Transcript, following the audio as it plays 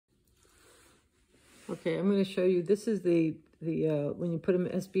Okay, I'm going to show you. This is the when you put them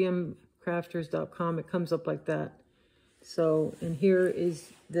sbmcrafters.com, it comes up like that. So, and here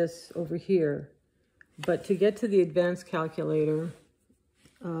is this over here. But to get to the advanced calculator,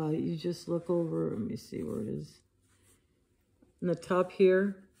 you just look over, let me see where it is. In the top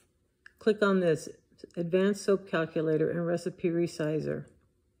here, click on this, Advanced Soap Calculator and Recipe Resizer.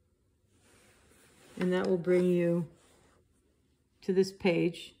 And that will bring you to this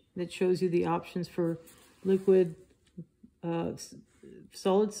page that shows you the options for liquid,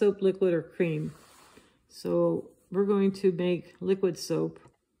 solid soap, liquid, or cream. So we're going to make liquid soap,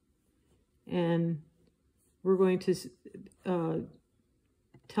 and we're going to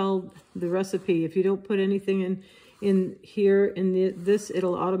tell the recipe. If you don't put anything in here, in this,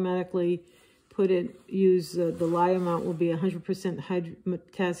 it'll automatically use the lye amount will be 100%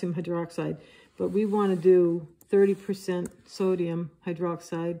 potassium hydroxide. But we want to do 30% sodium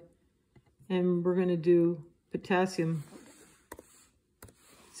hydroxide, and we're going to do potassium,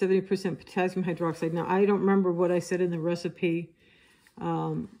 70% potassium hydroxide. Now, I don't remember what I said in the recipe.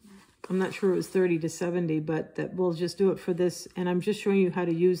 I'm not sure it was 30 to 70, but that we'll just do it for this. And I'm just showing you how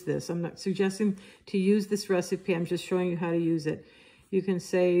to use this. I'm not suggesting to use this recipe. I'm just showing you how to use it. You can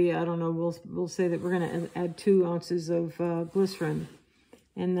say, I don't know, we'll say that we're going to add 2 ounces of glycerin.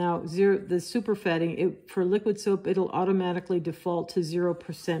 And now the superfatting, for liquid soap, it'll automatically default to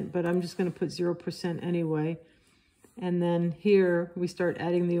 0%, but I'm just going to put 0% anyway. And then here we start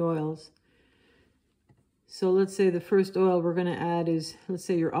adding the oils. So let's say the first oil we're going to add is, let's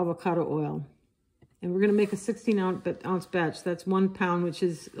say, your avocado oil. And we're going to make a 16-ounce batch. That's 1 pound, which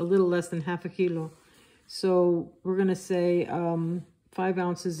is a little less than half a kilo. So we're going to say 5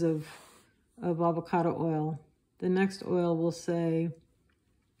 ounces of avocado oil. The next oil we'll say,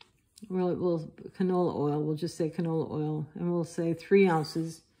 canola oil. We'll just say canola oil. And we'll say 3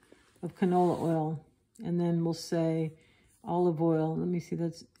 ounces of canola oil. And then we'll say olive oil. Let me see,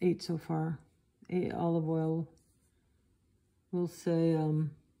 that's 8 so far. 8 olive oil. We'll say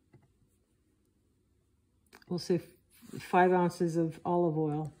 5 ounces of olive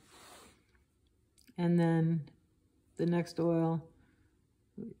oil. And then the next oil,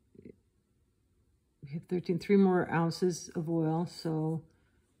 we have 3 more ounces of oil. So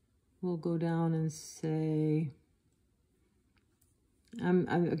we'll go down and say,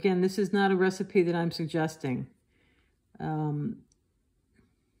 again, this is not a recipe that I'm suggesting.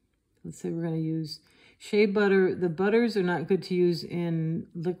 Let's say we're going to use shea butter. The butters are not good to use in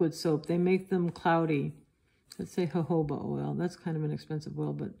liquid soap. They make them cloudy. Let's say jojoba oil. That's kind of an expensive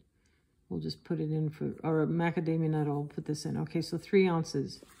oil, but we'll just put it in or macadamia nut oil, put this in. Okay, so 3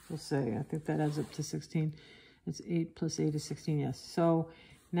 ounces, we'll say. I think that adds up to 16. It's 8 plus 8 is 16, yes. So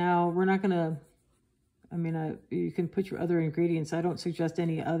now we're not going to, you can put your other ingredients. I don't suggest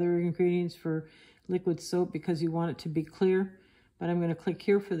any other ingredients for liquid soap because you want it to be clear. But I'm going to click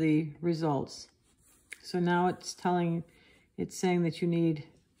here for the results. So now it's saying that you need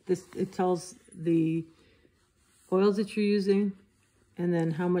this. It tells the oils that you're using, and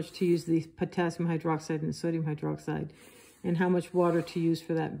then how much to use the potassium hydroxide and the sodium hydroxide, and how much water to use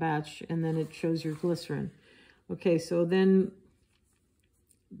for that batch, and then it shows your glycerin. Okay, so then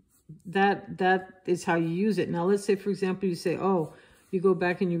that is how you use it. Now let's say, for example, you say, oh, you go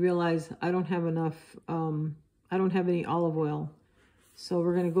back and you realize I don't have enough, I don't have any olive oil. So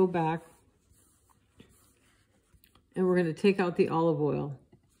we're going to go back and we're going to take out the olive oil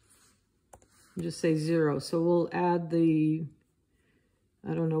and just say 0. So we'll add we'll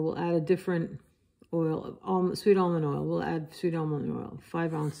add a different oil, sweet almond oil. We'll add sweet almond oil,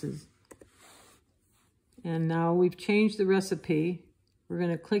 5 ounces. And now we've changed the recipe. We're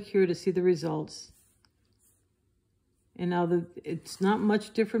going to click here to see the results. And now it's not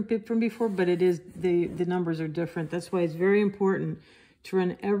much different from before, but it is, the numbers are different. That's why it's very important to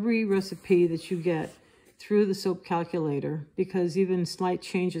run every recipe that you get through the soap calculator, because even slight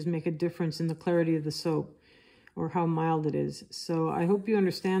changes make a difference in the clarity of the soap or how mild it is. So I hope you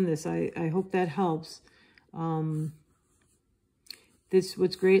understand this. I hope that helps. What's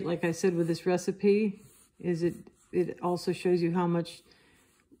great, like I said, with this recipe is it also shows you how much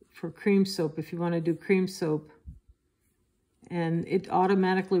for cream soap, if you want to do cream soap. And it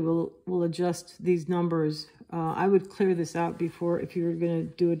automatically will adjust these numbers. I would clear this out before, if you were going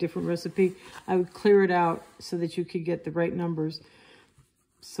to do a different recipe. I would clear it out so that you could get the right numbers.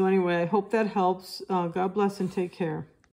 So anyway, I hope that helps. God bless and take care.